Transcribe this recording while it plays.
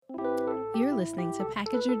listening to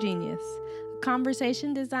Package Your Genius, a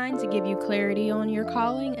conversation designed to give you clarity on your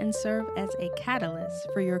calling and serve as a catalyst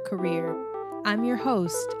for your career. I'm your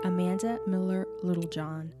host, Amanda Miller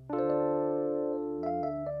Littlejohn.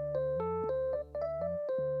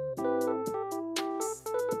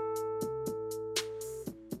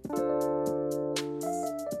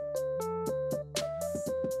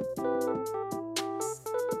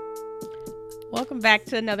 Welcome back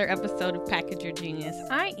to another episode of Package Your Genius.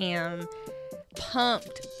 I am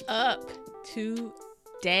pumped up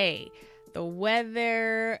today. The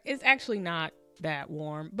weather is actually not that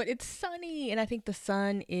warm, but it's sunny, and I think the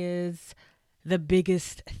sun is the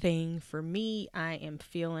biggest thing for me. I am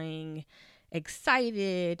feeling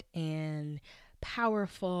excited and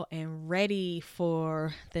powerful and ready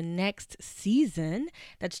for the next season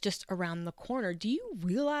that's just around the corner. Do you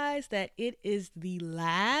realize that it is the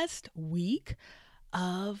last week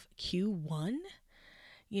of Q1?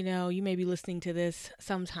 You know, you may be listening to this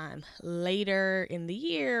sometime later in the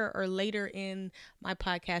year or later in my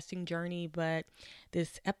podcasting journey, but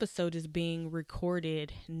this episode is being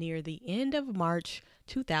recorded near the end of March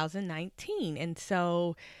 2019. And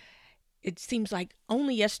so it seems like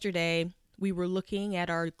only yesterday we were looking at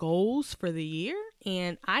our goals for the year,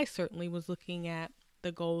 and I certainly was looking at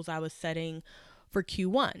the goals I was setting for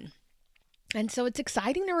Q1. And so it's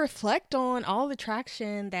exciting to reflect on all the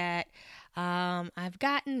traction that I've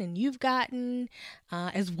gotten and you've gotten,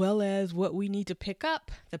 as well as what we need to pick up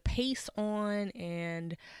the pace on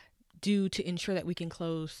and do to ensure that we can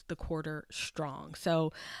close the quarter strong.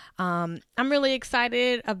 So I'm really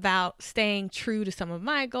excited about staying true to some of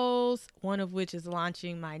my goals, one of which is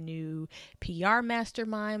launching my new PR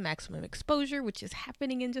mastermind, Maximum Exposure, which is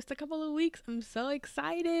happening in just a couple of weeks. I'm so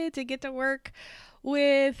excited to get to work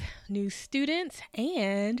with new students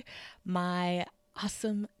and my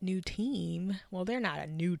awesome new team. Well, they're not a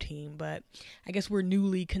new team, but I guess we're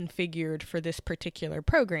newly configured for this particular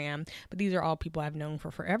program. But these are all people I've known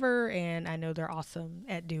for forever, and I know they're awesome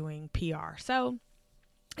at doing PR. So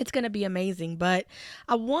it's going to be amazing. But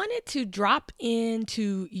I wanted to drop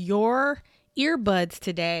into your earbuds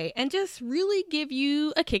today and just really give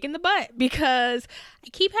you a kick in the butt, because I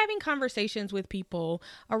keep having conversations with people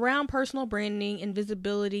around personal branding and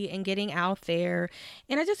visibility and getting out there.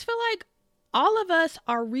 And I just feel like all of us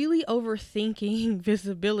are really overthinking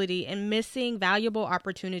visibility and missing valuable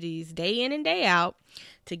opportunities day in and day out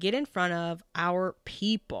to get in front of our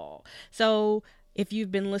people. So if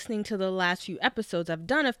you've been listening to the last few episodes I've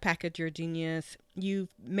done of Package Your Genius, you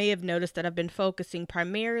may have noticed that I've been focusing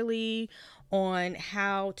primarily on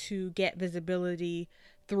how to get visibility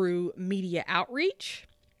through media outreach.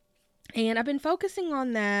 And I've been focusing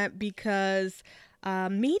on that because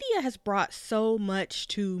media has brought so much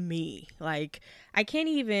to me. Like, I can't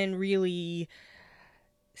even really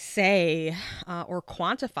say or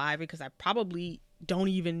quantify, because I probably don't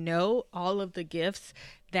even know all of the gifts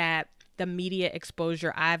that the media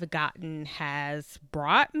exposure I've gotten has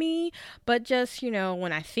brought me. But just,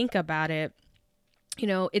 when I think about it,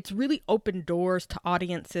 it's really opened doors to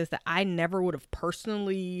audiences that I never would have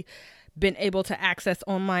personally been able to access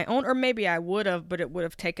on my own, or maybe I would have, but it would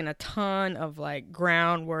have taken a ton of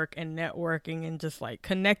groundwork and networking and just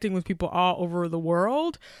connecting with people all over the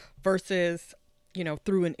world versus,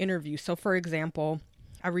 through an interview. So for example,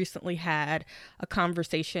 I recently had a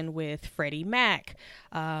conversation with Freddie Mac,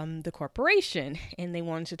 the corporation, and they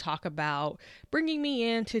wanted to talk about bringing me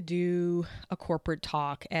in to do a corporate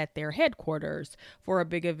talk at their headquarters for a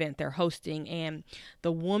big event they're hosting. And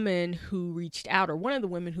the woman who reached out, or one of the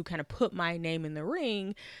women who kind of put my name in the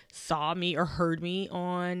ring, saw me or heard me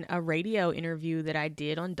on a radio interview that I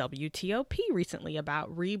did on WTOP recently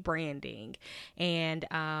about rebranding and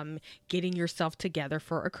getting yourself together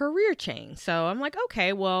for a career change. So I'm like,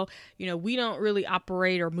 okay, well, we don't really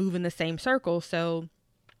operate or move in the same circle. So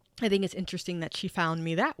I think it's interesting that she found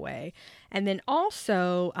me that way. And then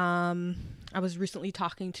also, I was recently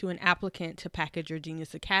talking to an applicant to Package Your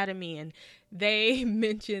Genius Academy, and they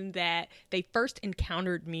mentioned that they first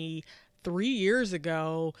encountered me 3 years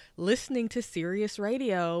ago listening to Sirius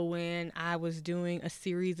Radio when I was doing a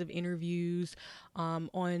series of interviews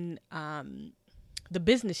on the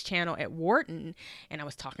business channel at Wharton, and I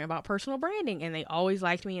was talking about personal branding, and they always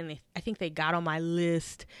liked me, and I think they got on my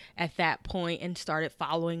list at that point and started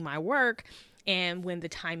following my work. And when the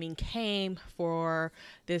timing came for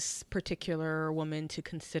this particular woman to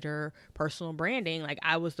consider personal branding,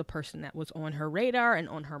 I was the person that was on her radar and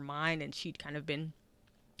on her mind, and she'd kind of been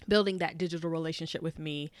building that digital relationship with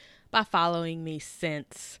me by following me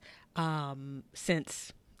since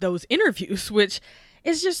those interviews, which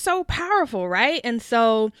is just so powerful, right? And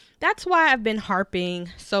so that's why I've been harping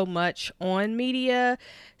so much on media,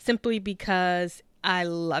 simply because I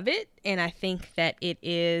love it. And I think that it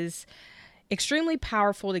is extremely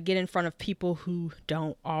powerful to get in front of people who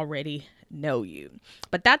don't already know you.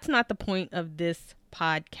 But that's not the point of this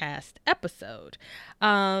podcast episode.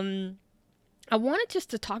 I wanted just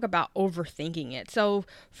to talk about overthinking it. So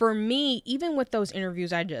for me, even with those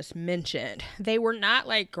interviews I just mentioned, they were not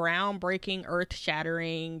like groundbreaking, earth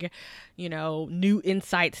shattering, new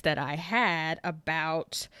insights that I had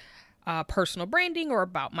about personal branding or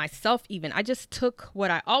about myself even. I just took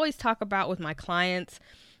what I always talk about with my clients.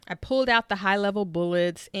 I pulled out the high level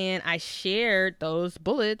bullets and I shared those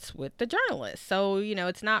bullets with the journalist. So,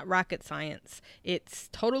 it's not rocket science. It's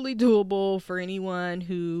totally doable for anyone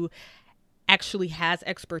who actually has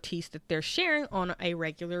expertise that they're sharing on a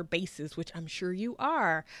regular basis, which I'm sure you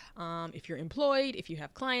are. If you're employed, if you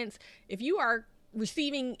have clients, if you are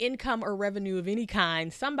receiving income or revenue of any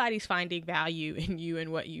kind, somebody's finding value in you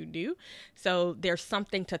and what you do. So there's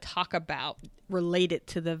something to talk about related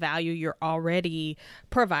to the value you're already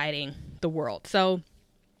providing the world. So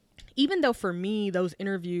even though for me, those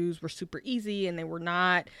interviews were super easy and they were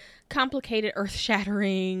not complicated,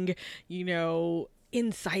 earth-shattering,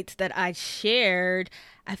 insights that I shared,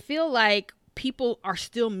 I feel like people are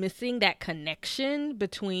still missing that connection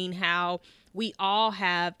between how we all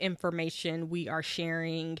have information we are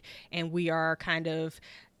sharing and we are kind of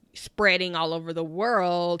spreading all over the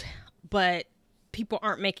world, but people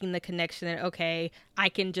aren't making the connection that, okay, I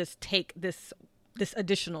can just take this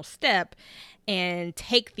additional step and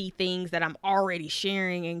take the things that I'm already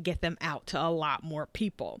sharing and get them out to a lot more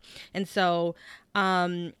people. And so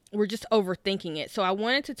we're just overthinking it. So I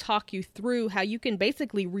wanted to talk you through how you can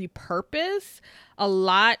basically repurpose a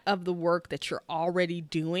lot of the work that you're already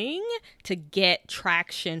doing to get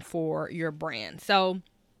traction for your brand. So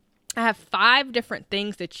I have 5 different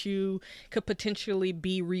things that you could potentially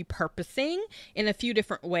be repurposing in a few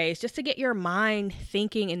different ways, just to get your mind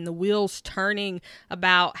thinking and the wheels turning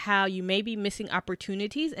about how you may be missing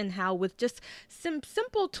opportunities and how with just some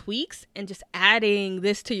simple tweaks and just adding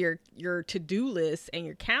this to your to-do list and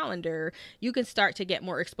your calendar, you can start to get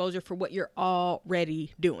more exposure for what you're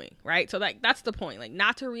already doing, right? So that's the point, like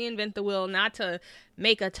not to reinvent the wheel, not to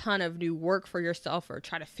make a ton of new work for yourself or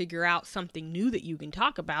try to figure out something new that you can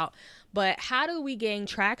talk about. But how do we gain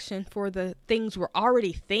traction for the things we're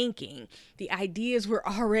already thinking, the ideas we're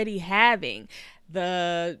already having,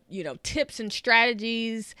 the, tips and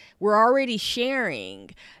strategies we're already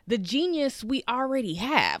sharing, the genius we already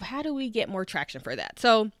have? How do we get more traction for that?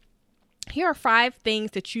 So here are 5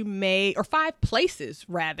 things that you may, or 5 places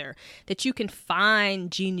rather, that you can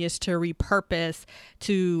find genius to repurpose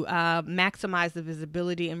to maximize the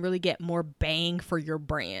visibility and really get more bang for your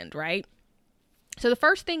brand, right? So the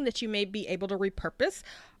first thing that you may be able to repurpose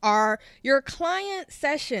are your client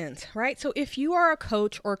sessions, right? So if you are a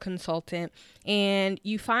coach or consultant and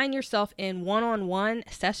you find yourself in one-on-one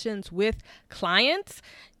sessions with clients,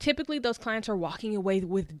 typically those clients are walking away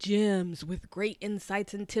with gems, with great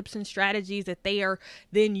insights and tips and strategies that they are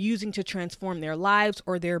then using to transform their lives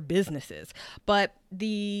or their businesses. But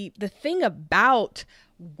the thing about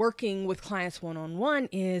working with clients one-on-one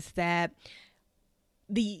is that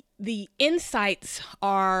the insights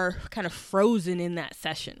are kind of frozen in that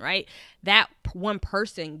session, right? That one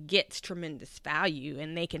person gets tremendous value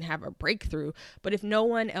and they can have a breakthrough. But if no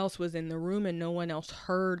one else was in the room and no one else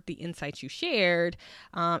heard the insights you shared,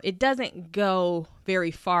 it doesn't go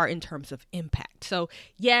very far in terms of impact. So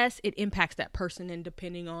yes, it impacts that person, and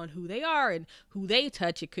depending on who they are and who they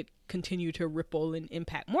touch, it could continue to ripple and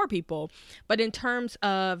impact more people. But in terms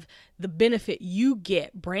of the benefit you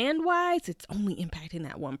get brand wise, it's only impacting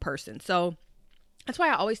that one person. So that's why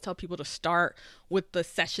I always tell people to start with the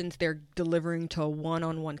sessions they're delivering to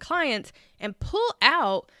one-on-one clients and pull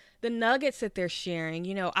out the nuggets that they're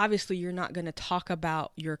sharing. Obviously you're not going to talk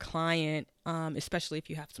about your client, especially if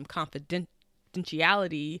you have some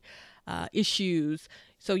confidentiality issues.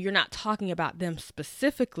 So you're not talking about them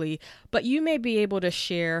specifically, but you may be able to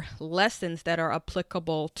share lessons that are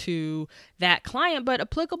applicable to that client, but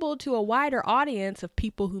applicable to a wider audience of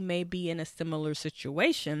people who may be in a similar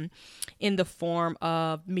situation in the form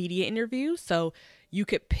of media interviews. So you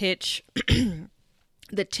could pitch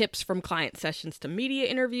the tips from client sessions to media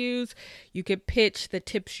interviews. You could pitch the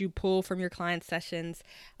tips you pull from your client sessions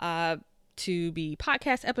to be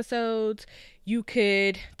podcast episodes. You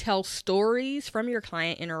could tell stories from your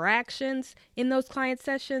client interactions in those client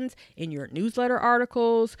sessions, in your newsletter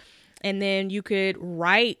articles, and then you could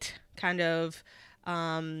write kind of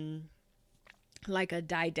like a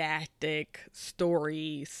didactic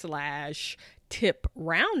story / tip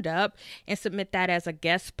roundup and submit that as a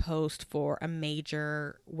guest post for a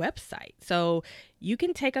major website. So you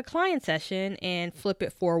can take a client session and flip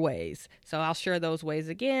it 4 ways. So I'll share those ways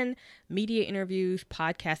again: media interviews,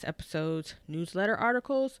 podcast episodes, newsletter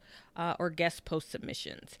articles, or guest post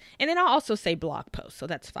submissions. And then I'll also say blog posts. So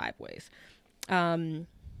that's 5 ways.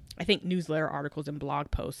 I think newsletter articles and blog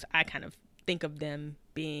posts, I kind of think of them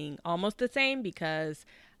being almost the same because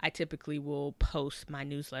I typically will post my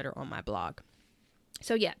newsletter on my blog.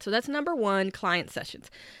 So that's number 1, client sessions.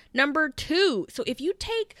 Number 2, so if you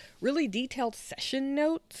take really detailed session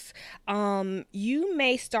notes, you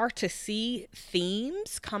may start to see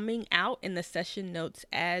themes coming out in the session notes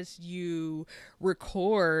as you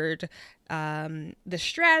record the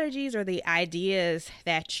strategies or the ideas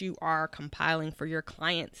that you are compiling for your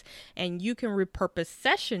clients. And you can repurpose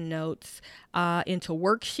session notes into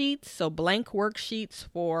worksheets, so blank worksheets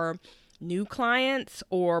for new clients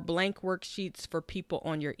or blank worksheets for people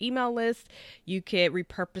on your email list. You could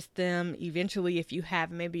repurpose them eventually, if you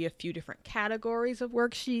have maybe a few different categories of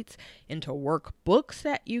worksheets, into workbooks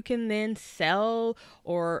that you can then sell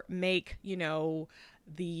or make,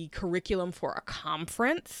 the curriculum for a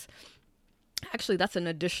conference. Actually, that's an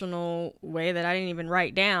additional way that I didn't even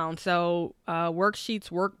write down. So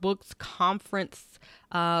worksheets, workbooks, conference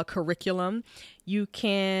curriculum. You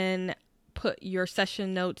can put your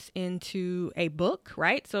session notes into a book,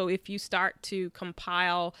 right? So if you start to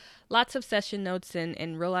compile lots of session notes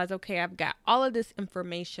and realize, okay, I've got all of this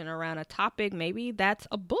information around a topic, maybe that's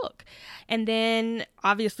a book. And then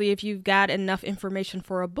obviously, if you've got enough information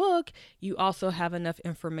for a book, you also have enough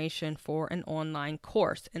information for an online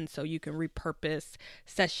course. And so you can repurpose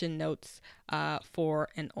session notes for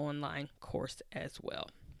an online course as well.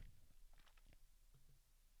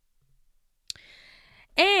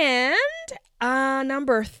 And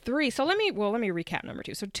number 3, so let me recap number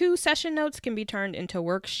 2. So 2, session notes can be turned into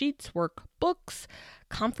worksheets, workbooks,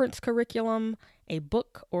 conference curriculum, a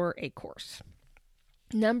book, or a course.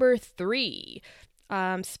 Number 3,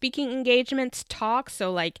 speaking engagements, talks.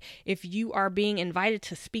 So like if you are being invited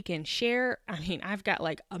to speak and share, I've got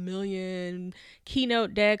like a million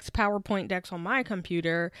keynote decks, PowerPoint decks on my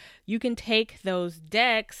computer. You can take those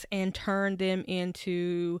decks and turn them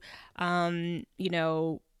into,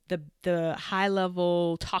 the high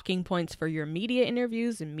level talking points for your media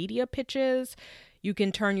interviews and media pitches. You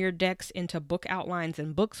can turn your decks into book outlines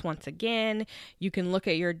and books once again. You can look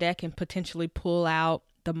at your deck and potentially pull out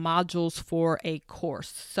the modules for a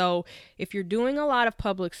course. So if you're doing a lot of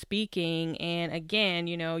public speaking and again,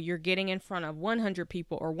 you're getting in front of 100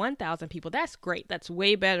 people or 1,000 people, that's great. That's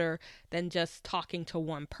way better than just talking to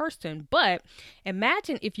one person. But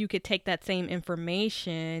imagine if you could take that same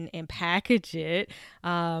information and package it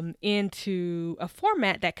into a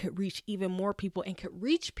format that could reach even more people and could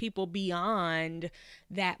reach people beyond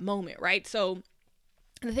that moment, right? So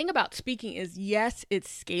the thing about speaking is, yes, it's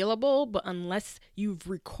scalable, but unless you've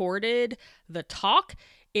recorded the talk,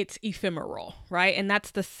 it's ephemeral, right? And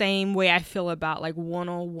that's the same way I feel about like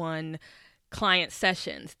one-on-one client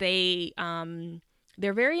sessions.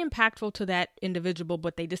 They're very impactful to that individual,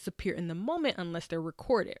 but they disappear in the moment unless they're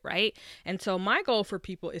recorded, right? And so my goal for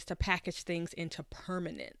people is to package things into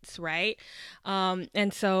permanence, right?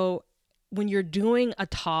 And so when you're doing a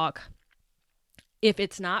talk, if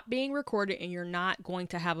it's not being recorded and you're not going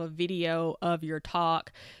to have a video of your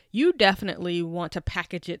talk, you definitely want to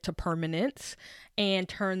package it to permanence and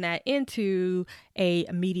turn that into a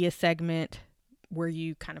media segment where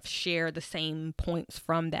you kind of share the same points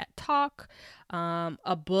from that talk,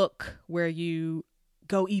 a book where you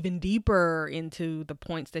go even deeper into the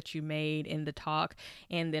points that you made in the talk,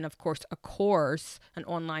 and then of course a course, an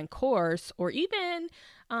online course, or even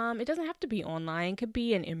it doesn't have to be online, it could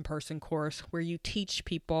be an in-person course where you teach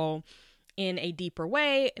people in a deeper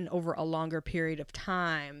way and over a longer period of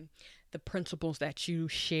time the principles that you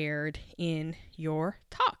shared in your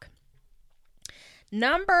talk.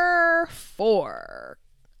 Number 4.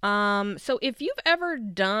 So if you've ever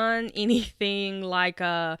done anything like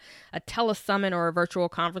a telesummit or a virtual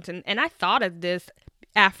conference, and I thought of this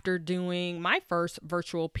after doing my first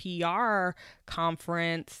virtual PR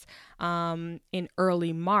conference in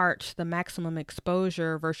early March, the Maximum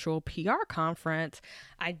Exposure Virtual PR Conference,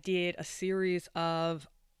 I did a series of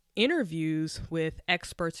interviews with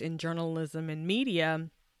experts in journalism and media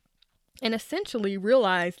and essentially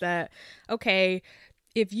realized that, okay,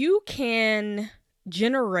 if you can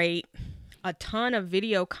generate a ton of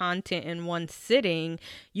video content in one sitting,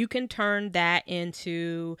 you can turn that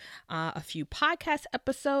into a few podcast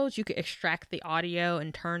episodes. You could extract the audio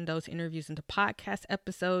and turn those interviews into podcast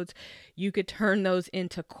episodes. You could turn those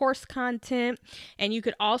into course content. And you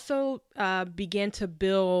could also begin to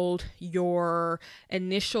build your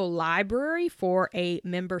initial library for a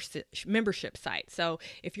membership site. So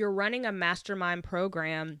if you're running a mastermind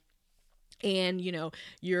program, and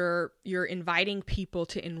you're inviting people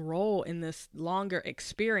to enroll in this longer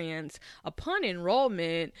experience, upon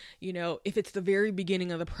enrollment, if it's the very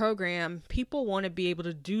beginning of the program, people want to be able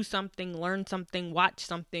to do something, learn something, watch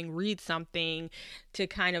something, read something to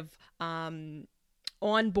kind of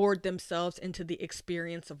onboard themselves into the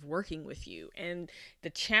experience of working with you. And the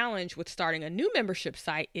challenge with starting a new membership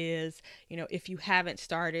site is, if you haven't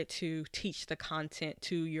started to teach the content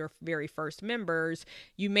to your very first members,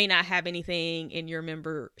 you may not have anything in your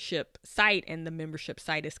membership site, and the membership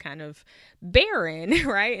site is kind of barren,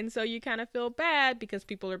 right? And so you kind of feel bad because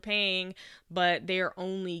people are paying, but they're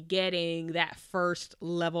only getting that first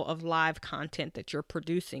level of live content that you're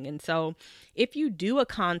producing. And so if you do a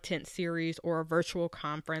content series or a virtual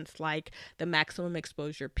conference like the Maximum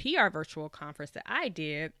Exposure PR virtual conference that I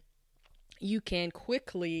did, you can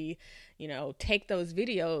quickly, take those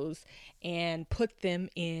videos and put them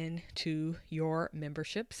into your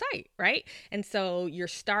membership site, right? And so you're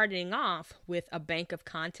starting off with a bank of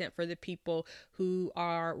content for the people who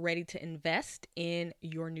are ready to invest in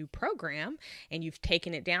your new program, and you've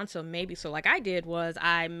taken it down. So like I did was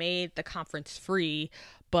I made the conference free,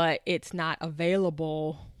 but it's not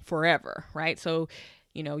available forever, right? So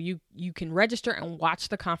you can register and watch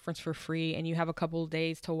the conference for free, and you have a couple of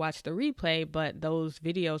days to watch the replay, but those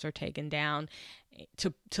videos are taken down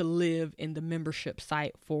to live in the membership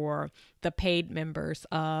site for the paid members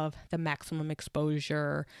of the Maximum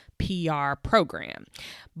Exposure PR program.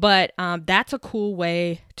 But that's a cool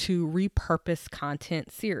way to repurpose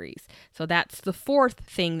content series. So that's the fourth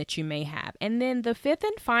thing that you may have. And then the fifth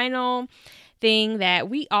and final thing that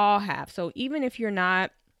we all have. So even if you're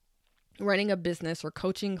not running a business or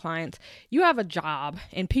coaching clients, you have a job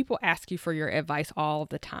and people ask you for your advice all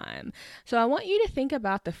the time. So I want you to think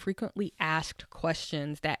about the frequently asked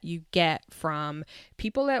questions that you get from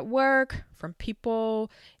people at work, from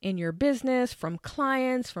people in your business, from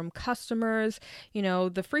clients, from customers,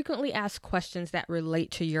 the frequently asked questions that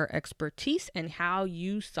relate to your expertise and how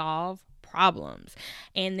you solve problems.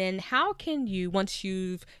 And then how can you, once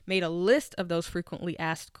you've made a list of those frequently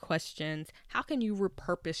asked questions, how can you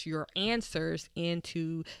repurpose your answers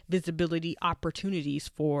into visibility opportunities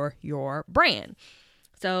for your brand?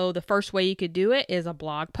 So the first way you could do it is a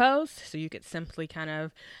blog post. So you could simply kind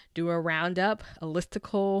of do a roundup, a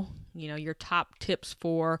listicle, your top tips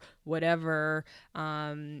for whatever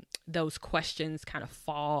those questions kind of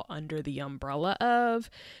fall under the umbrella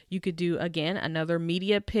of. You could do, again, another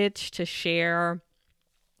media pitch to share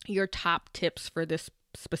your top tips for this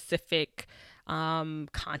specific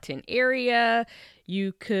content area.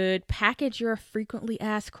 You could package your frequently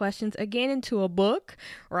asked questions again into a book,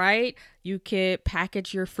 right? You could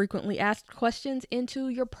package your frequently asked questions into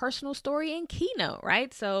your personal story and keynote,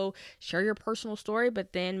 right? So share your personal story,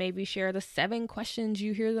 but then maybe share the 7 questions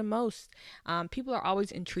you hear the most. People are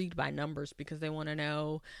always intrigued by numbers because they want to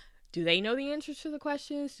know, do they know the answers to the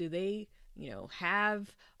questions? Do they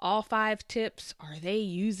have all 5 tips? Are they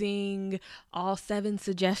using all 7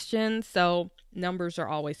 suggestions? So numbers are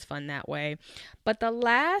always fun that way. But the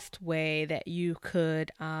last way that you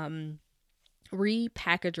could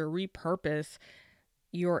repackage or repurpose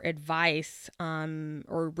your advice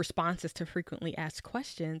or responses to frequently asked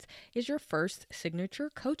questions is your first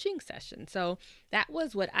signature coaching session. So that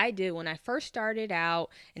was what I did when I first started out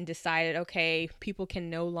and decided, okay, people can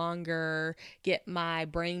no longer get my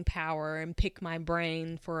brain power and pick my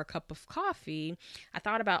brain for a cup of coffee. I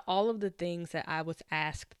thought about all of the things that I was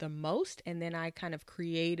asked the most, and then I kind of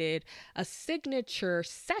created a signature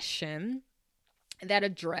session that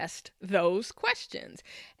addressed those questions,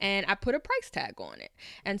 and I put a price tag on it.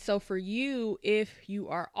 And so for you, if you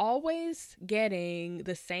are always getting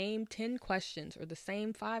the same 10 questions or the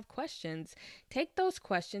same 5 questions, take those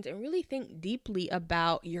questions and really think deeply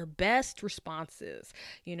about your best responses.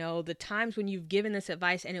 The times when you've given this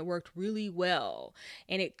advice and it worked really well,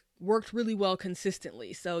 and it worked really well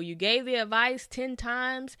consistently. So you gave the advice 10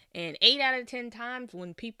 times, and 8 out of 10 times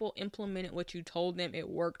when people implemented what you told them, it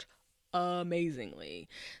worked amazingly.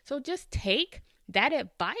 So just take that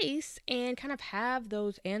advice and kind of have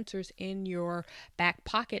those answers in your back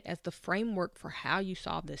pocket as the framework for how you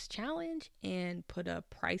solve this challenge, and put a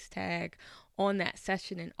price tag on that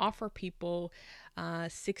session and offer people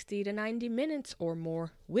 60 to 90 minutes or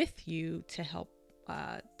more with you to help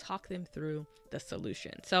talk them through the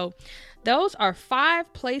solution. So those are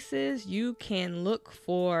 5 places you can look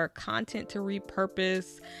for content to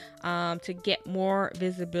repurpose to get more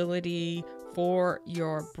visibility for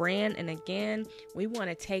your brand. And again, we want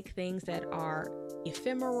to take things that are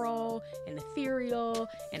ephemeral and ethereal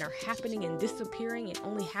and are happening and disappearing and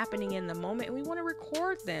only happening in the moment, and we want to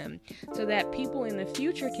record them so that people in the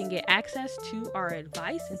future can get access to our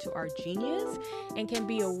advice and to our genius and can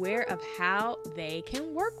be aware of how they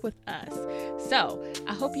can work with us. So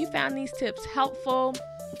I hope you found these tips helpful.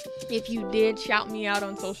 If you did, shout me out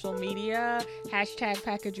on social media,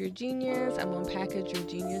 #PackageYourGenius. I'm on Package Your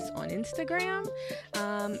Genius on Instagram,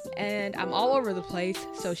 and I'm all over the place.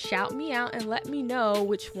 So shout me out and let me know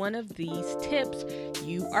which one of these tips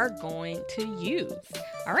you are going to use.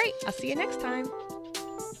 All right, I'll see you next time.